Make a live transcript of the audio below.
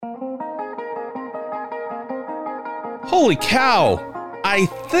Holy cow! I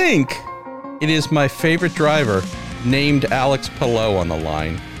think it is my favorite driver named Alex Palou on the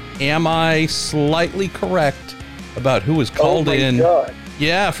line. Am I slightly correct about who was called in? God.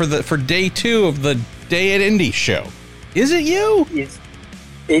 Yeah, for day 2 of the Day at Indy show. Is it you?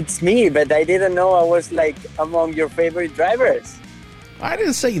 It's me, but I didn't know I was like among your favorite drivers. I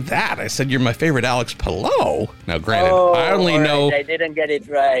didn't say that. I said you're my favorite Alex Palou. Now, granted, I only right. know. I didn't get it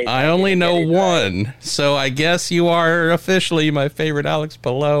right. I only know one, right. So I guess you are officially my favorite Alex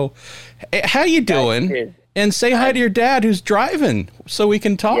Palou. Hey, how you doing? And say hi to your dad who's driving, so we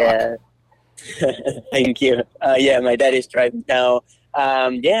can talk. Yeah. Thank you. Yeah, my dad is driving now.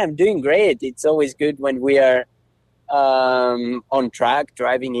 Yeah, I'm doing great. It's always good when we are on track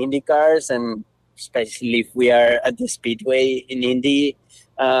driving Indy cars, and especially if we are at the speedway in Indy,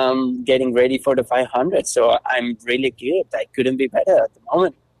 getting ready for the 500. So I'm really good. I couldn't be better at the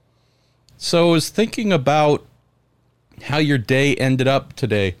moment. So I was thinking about how your day ended up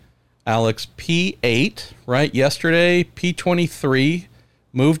today, Alex. P8, right? Yesterday, P23,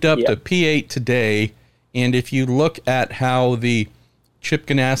 moved up to P8 today. And if you look at how the Chip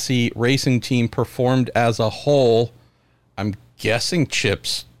Ganassi racing team performed as a whole, I'm guessing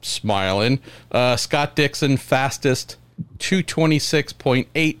Chip's smiling. Scott Dixon, fastest,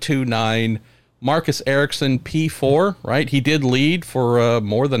 226.829. Marcus Ericsson, P4, right? He did lead for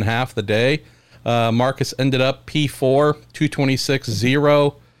more than half the day. Marcus ended up P4,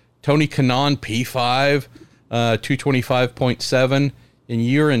 226.0. Tony Kanaan, P5, 225.7. And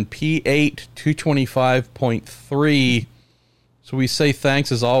you're in P8, 225.3. So we say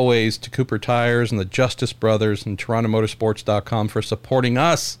thanks, as always, to Cooper Tires and the Justice Brothers and TorontoMotorsports.com for supporting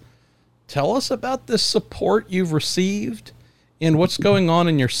us. Tell us about this support you've received and what's going on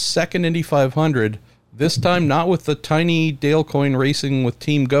in your second Indy 500, this time not with the tiny Dale Coyne Racing with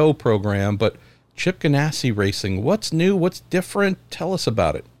Team Go program, but Chip Ganassi Racing. What's new? What's different? Tell us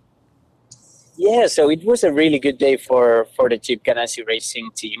about it. Yeah, so it was a really good day for the Chip Ganassi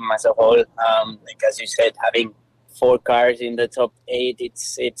Racing team as a whole. Like as you said, having 4 cars in the top 8,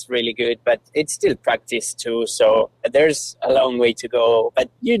 it's really good, but it's still practice too, so there's a long way to go, but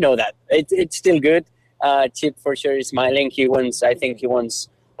you know that it's still good. Chip for sure is smiling. I think he wants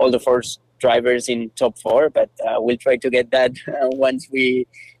all the first drivers in top 4, but we'll try to get that once we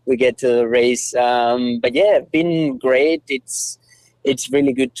get to the race. But yeah, been great. It's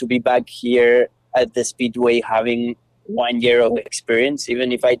really good to be back here at the speedway, having 1 year of experience,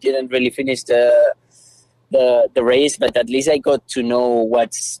 even if I didn't really finish the race, but at least I got to know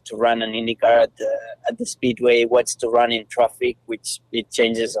what's to run an IndyCar at the speedway, what's to run in traffic, which it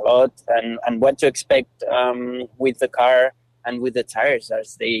changes a lot, and what to expect with the car and with the tires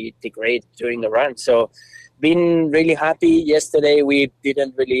as they degrade during the run. So been really happy. Yesterday we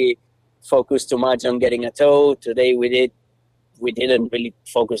didn't really focus too much on getting a tow. Today we didn't really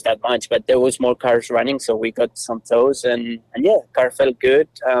focus that much, but there was more cars running, so we got some tows, and yeah, car felt good.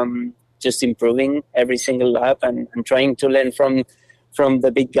 Just improving every single lap and trying to learn from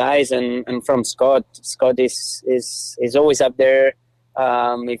the big guys and from Scott. Scott is always up there.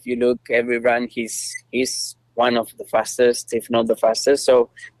 If you look every run, he's one of the fastest, if not the fastest. So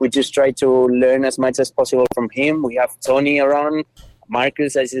we just try to learn as much as possible from him. We have Tony around.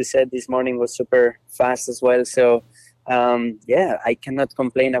 Marcus, as you said this morning, was super fast as well. So yeah, I cannot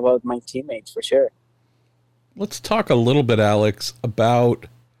complain about my teammates for sure. Let's talk a little bit, Alex, about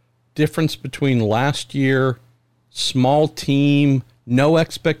difference between last year, small team, no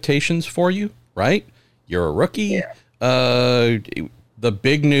expectations for you, right? You're a rookie. Yeah. The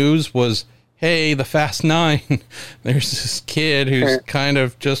big news was, hey, the Fast 9, there's this kid who's kind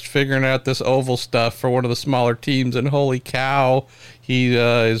of just figuring out this oval stuff for one of the smaller teams, and holy cow, he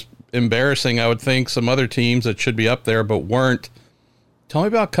is embarrassing, I would think, some other teams that should be up there but weren't. Tell me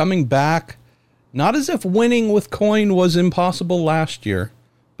about coming back, not as if winning with Coyne was impossible last year,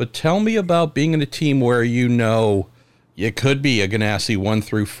 but tell me about being in a team where you know it could be a Ganassi 1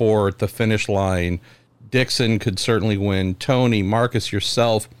 through 4 at the finish line. Dixon could certainly win. Tony, Marcus,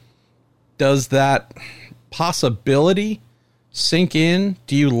 yourself. Does that possibility sink in?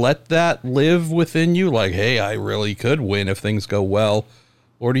 Do you let that live within you? Like, hey, I really could win if things go well.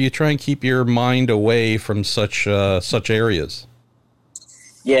 Or do you try and keep your mind away from such areas?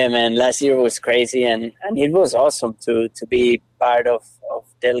 Yeah, man, last year was crazy, and it was awesome to be part of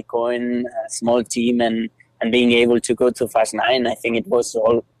Dale Coyne, a small team, and being able to go to Fast 9. I think it was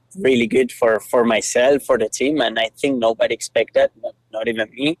all really good for myself, for the team, and I think nobody expected, not even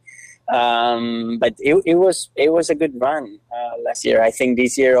me. But it was a good run last year. I think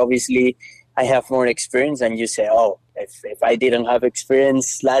this year, obviously, I have more experience, and you say, oh, if I didn't have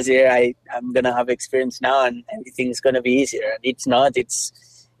experience last year, I'm gonna have experience now, and everything's gonna be easier. And it's not.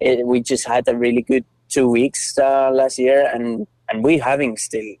 We just had a really good 2 weeks last year, and we're having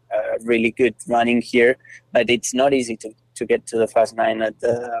still really good running here, but it's not easy to get to the Fast 9 at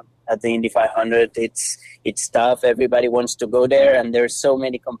the Indy 500. It's tough. Everybody wants to go there, and there's so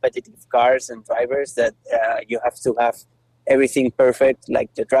many competitive cars and drivers that you have to have everything perfect,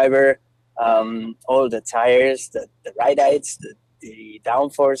 like the driver, all the tires, the ride heights, the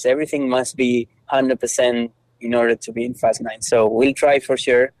downforce, everything must be 100% in order to be in Fast 9. So we'll try for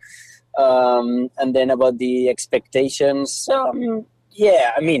sure. And then about the expectations,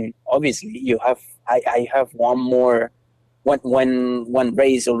 yeah, I mean, obviously I have one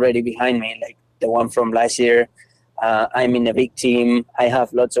race already behind me, like the one from last year. I'm in a big team. I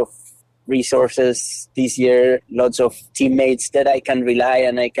have lots of resources this year, lots of teammates that I can rely,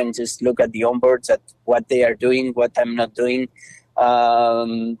 and I can just look at the onboards at what they are doing, what I'm not doing.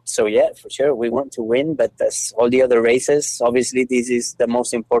 So yeah, for sure, we want to win, but as all the other races, obviously this is the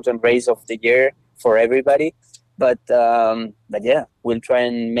most important race of the year for everybody. But yeah, we'll try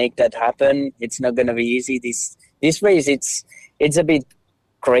and make that happen. It's not going to be easy. This race, it's a bit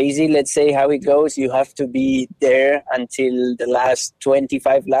crazy. Let's say how it goes. You have to be there until the last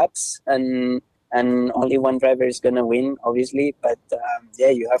 25 laps, and only one driver is going to win, obviously. But yeah,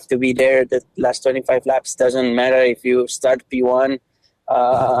 you have to be there the last 25 laps. Doesn't matter if you start P1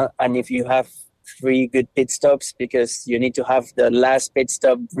 and if you have 3 good pit stops, because you need to have the last pit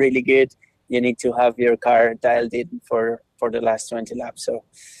stop really good. You need to have your car dialed in for the last 20 laps. So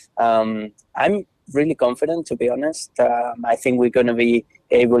I'm really confident, to be honest. I think we're going to be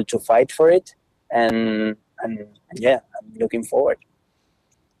able to fight for it. And yeah, I'm looking forward.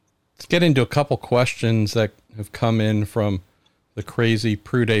 Let's get into a couple questions that have come in from the Crazy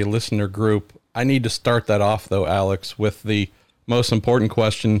Prude listener group. I need to start that off, though, Alex, with the most important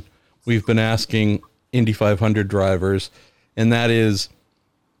question we've been asking Indy 500 drivers, and that is,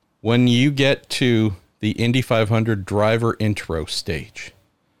 when you get to the Indy 500 driver intro stage,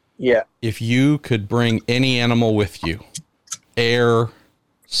 yeah, if you could bring any animal with you, air,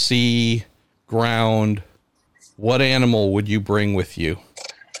 sea, ground, what animal would you bring with you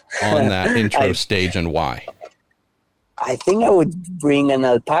on that intro stage, and why? I think I would bring an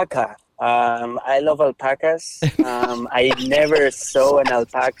alpaca. I love alpacas. I never saw an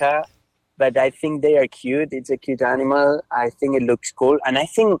alpaca, but I think they are cute. It's a cute animal. I think it looks cool. And I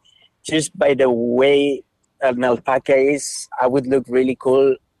think just by the way an alpaca is, I would look really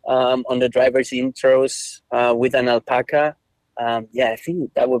cool on the driver's intros with an alpaca. Yeah, I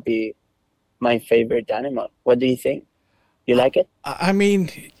think that would be my favorite animal. What do you think? You like it? I mean,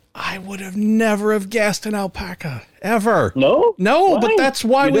 I would have never have guessed an alpaca, ever. No? No, Why? but that's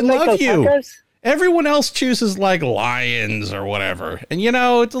why You we don't like love you. alpacas? Everyone else chooses like lions or whatever. And you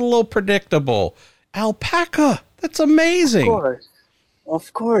know, it's a little predictable. Alpaca, that's amazing.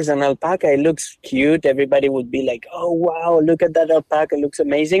 Of course, an alpaca, it looks cute. Everybody would be like, oh, wow, look at that alpaca, it looks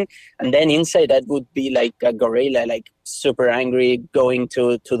amazing. And then inside that would be like a gorilla, like super angry, going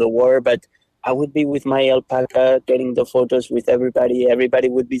to the war. But I would be with my alpaca, getting the photos with everybody. Everybody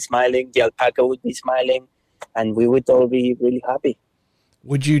would be smiling. The alpaca would be smiling. And we would all be really happy.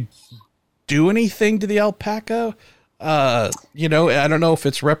 Would you do anything to the alpaca? You know, I don't know if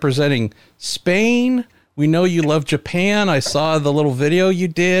it's representing Spain. We know you love Japan. I saw the little video you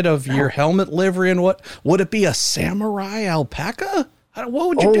did of your helmet livery, and what would it be, a samurai alpaca? What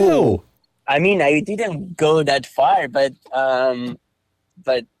would you do? I mean, I didn't go that far, but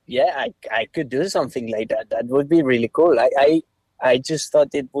yeah, I could do something like that. That would be really cool. I just thought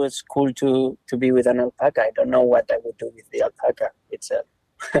it was cool to be with an alpaca. I don't know what I would do with the alpaca itself.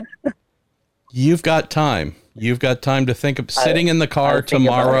 You've got time. You've got time to think of sitting in the car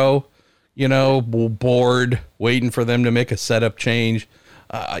tomorrow, you know, bored, waiting for them to make a setup change.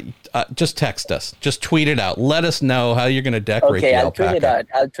 Just text us. Just tweet it out. Let us know how you're going to decorate the alpaca. Okay,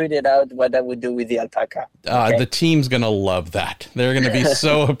 I'll tweet it out what I would do with the alpaca. Okay? The team's going to love that. They're going to be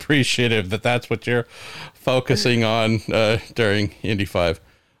so appreciative that that's what you're focusing on during Indy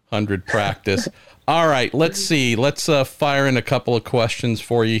 500 practice. All right, let's see. Let's fire in a couple of questions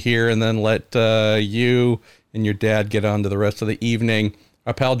for you here, and then let you and your dad get on to the rest of the evening.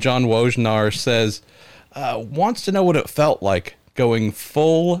 Our pal John Wojnar says, wants to know what it felt like going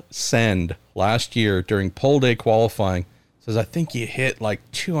full send last year during pole day qualifying. Says, I think you hit like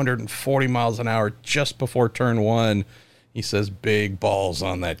 240 miles an hour just before turn 1. He says, big balls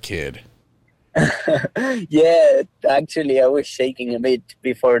on that kid. Yeah, actually, I was shaking a bit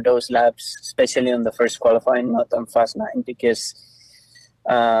before those laps, especially on the first qualifying, not on Fast 9, because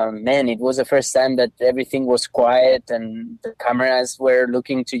Man, it was the first time that everything was quiet and the cameras were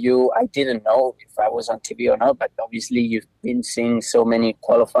looking to you. I didn't know if I was on TV or not, but obviously you've been seeing so many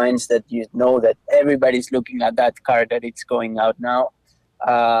qualifyings that you know that everybody's looking at that car that it's going out now.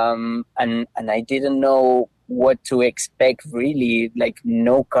 And I didn't know what to expect really. Like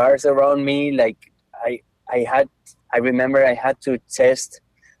no cars around me. Like I remember I had to test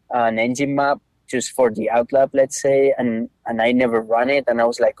an engine map just for the outlap, let's say, and I never run it, and I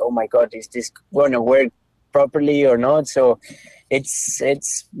was like, oh my god, is this going to work properly or not? So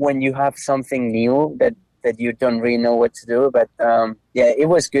it's when you have something new that you don't really know what to do, but yeah, it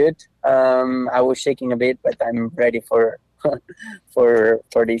was good. I was shaking a bit, but I'm ready for for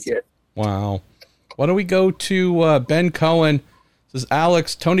this year. Wow. Why don't we go to Ben Cohen? Says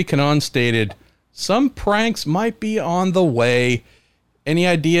Alex, Tony Kanaan stated some pranks might be on the way. Any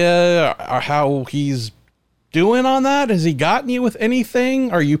idea how he's doing on that? Has he gotten you with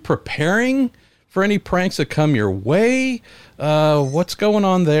anything? Are you preparing for any pranks that come your way? What's going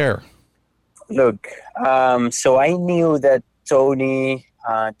on there? Look, so I knew that Tony,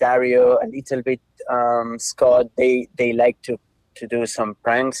 Dario, a little bit, Scott, they like to do some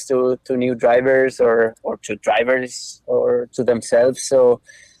pranks to new drivers or to drivers or to themselves. So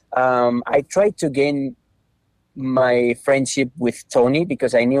I tried to gain my friendship with Tony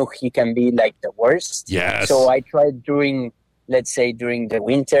because I knew he can be like the worst. Yes. So I tried during the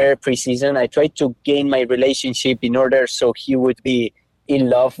winter preseason, I tried to gain my relationship in order so he would be in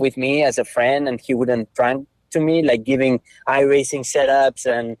love with me as a friend and he wouldn't prank to me, like giving iRacing setups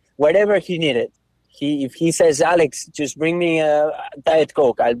and whatever he needed. If he says, Alex, just bring me a Diet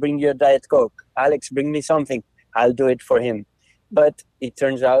Coke, I'll bring you a Diet Coke. Alex, bring me something, I'll do it for him. But it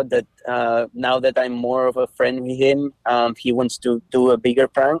turns out that now that I'm more of a friend with him, he wants to do a bigger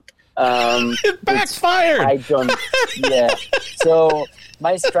prank. It backfired. I don't. Yeah. So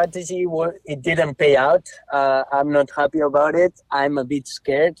my strategy it didn't pay out. I'm not happy about it. I'm a bit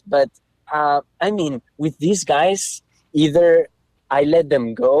scared. But I mean, with these guys, either I let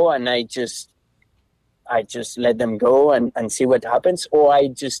them go and I just let them go and see what happens, or I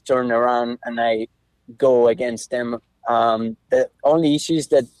just turn around and I go against them. The only issue is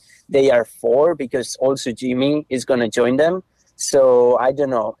that they are 4 because also Jimmy is going to join them. So I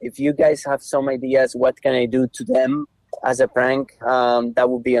don't know if you guys have some ideas. What can I do to them as a prank? That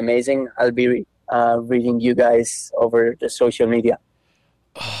would be amazing. I'll be reading you guys over the social media.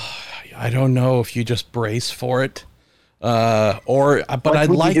 I don't know if you just brace for it. But I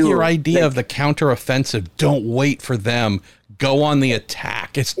like your idea of the counteroffensive. Don't wait for them. Go on the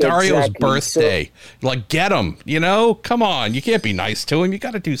attack. It's Dario's birthday. So, get him, come on. You can't be nice to him. You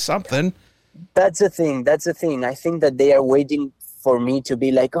got to do something. That's the thing. I think that they are waiting for me to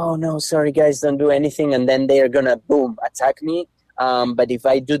be like, oh no, sorry guys, don't do anything. And then they are going to boom, attack me. But if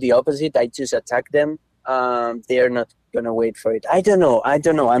I do the opposite, I just attack them. They are not going to wait for it. I don't know.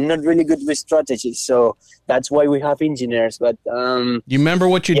 I'm not really good with strategies. So that's why we have engineers. But you remember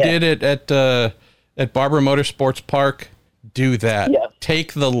what you did at Barber Motorsports Park? Do that. Yeah.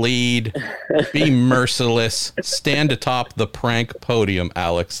 Take the lead. Be merciless. Stand atop the prank podium,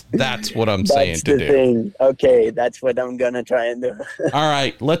 Alex. That's what I'm saying to do. That's the thing. Okay, that's what I'm going to try and do. All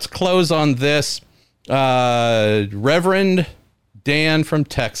right, let's close on this. Reverend Dan from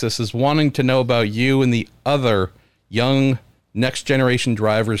Texas is wanting to know about you and the other young next generation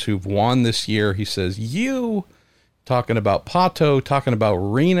drivers who've won this year. He says, talking about Pato, talking about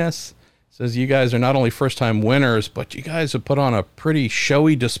Renus. Says you guys are not only first-time winners, but you guys have put on a pretty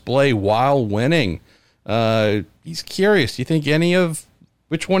showy display while winning. He's curious. Do you think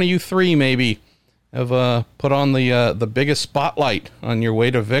which one of you 3 maybe have put on the biggest spotlight on your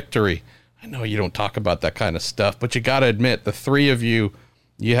way to victory? I know you don't talk about that kind of stuff, but you got to admit, the 3 of you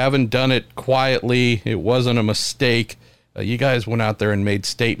haven't done it quietly. It wasn't a mistake. You guys went out there and made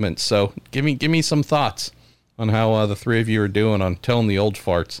statements. So give me some thoughts on how the 3 of you are doing on telling the old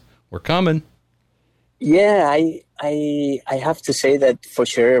farts. We're coming. Yeah, I have to say that for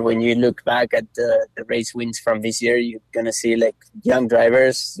sure. When you look back at the race wins from this year, you're gonna see young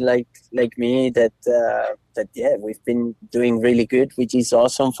drivers like me that we've been doing really good, which is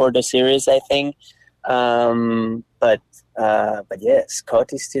awesome for the series, I think. But yeah,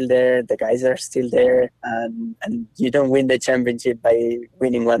 Scott is still there. The guys are still there, and you don't win the championship by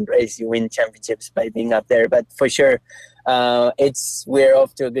winning one race. You win championships by being up there. But for sure, we're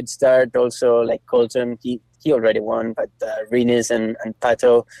off to a good start. Also, Colton, he already won, but Renus and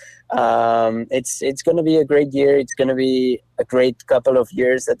Pato, it's going to be a great year. It's going to be a great couple of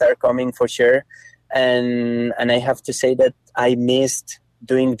years that are coming for sure. And I have to say that I missed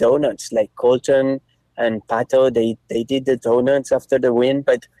doing donuts. Colton and Pato, they did the donuts after the win,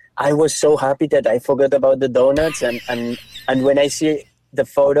 but I was so happy that I forgot about the donuts, and when I see the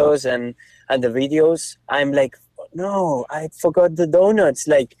photos and the videos, I'm like, no, I forgot the donuts.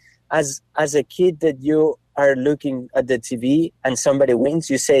 Like as a kid that you are looking at the TV and somebody wins,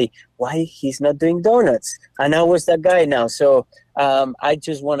 you say, why he's not doing donuts? And I was that guy now. So I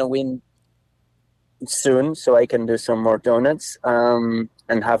just want to win soon so I can do some more donuts and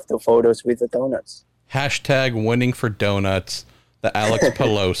have the photos with the donuts. Hashtag winning for donuts, the Alex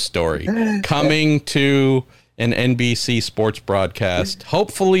Palou story. Coming to an NBC sports broadcast,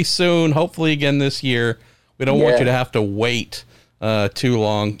 hopefully soon, hopefully again this year. We don't want you to have to wait too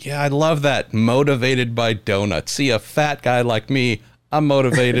long. Yeah, I love that. Motivated by donuts. See, a fat guy like me, I'm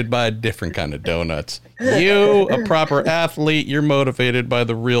motivated by a different kind of donuts. You, a proper athlete, you're motivated by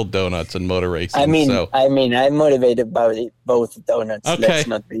the real donuts and motor racing. I'm motivated by both donuts. Okay.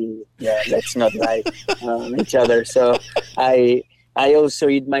 Let's not lie each other. So I also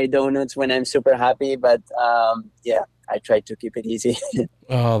eat my donuts when I'm super happy, but I try to keep it easy.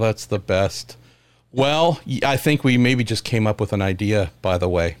 Oh, that's the best. Well, I think we maybe just came up with an idea, by the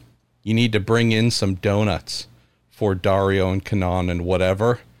way. You need to bring in some donuts for Dario and Kanan and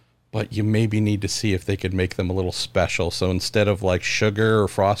whatever, but you maybe need to see if they could make them a little special. So instead of like sugar or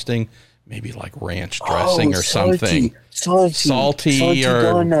frosting, maybe like ranch dressing or something. Salty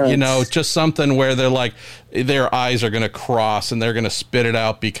or donuts. Just something where they're like, their eyes are going to cross and they're going to spit it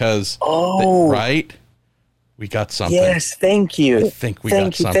out because, right? We got something. Yes, thank you. I think we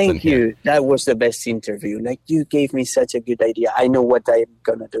got something. Thank you. That was the best interview. Like, you gave me such a good idea. I know what I'm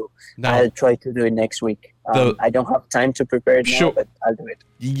going to do. I'll try to do it next week. I don't have time to prepare it now, but I'll do it.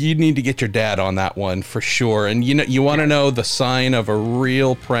 You need to get your dad on that one for sure. And you want to know the sign of a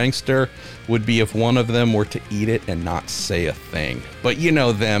real prankster would be if one of them were to eat it and not say a thing. But you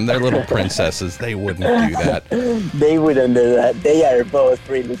know them, they're little princesses. They wouldn't do that. They wouldn't do that. They are both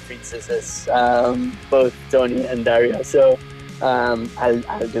really princesses, both Tony and Daria. So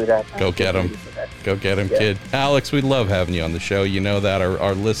I'll do that. Go get them. Go get them, kid. Alex, we love having you on the show. You know that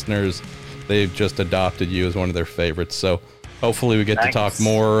our listeners, they've just adopted you as one of their favorites. So hopefully we get to talk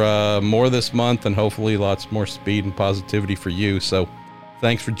more this month, and hopefully lots more speed and positivity for you. So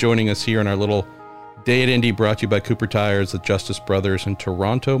thanks for joining us here in our little Day at Indy, brought to you by Cooper Tires, the Justice Brothers, and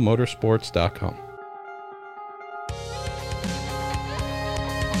TorontoMotorsports.com.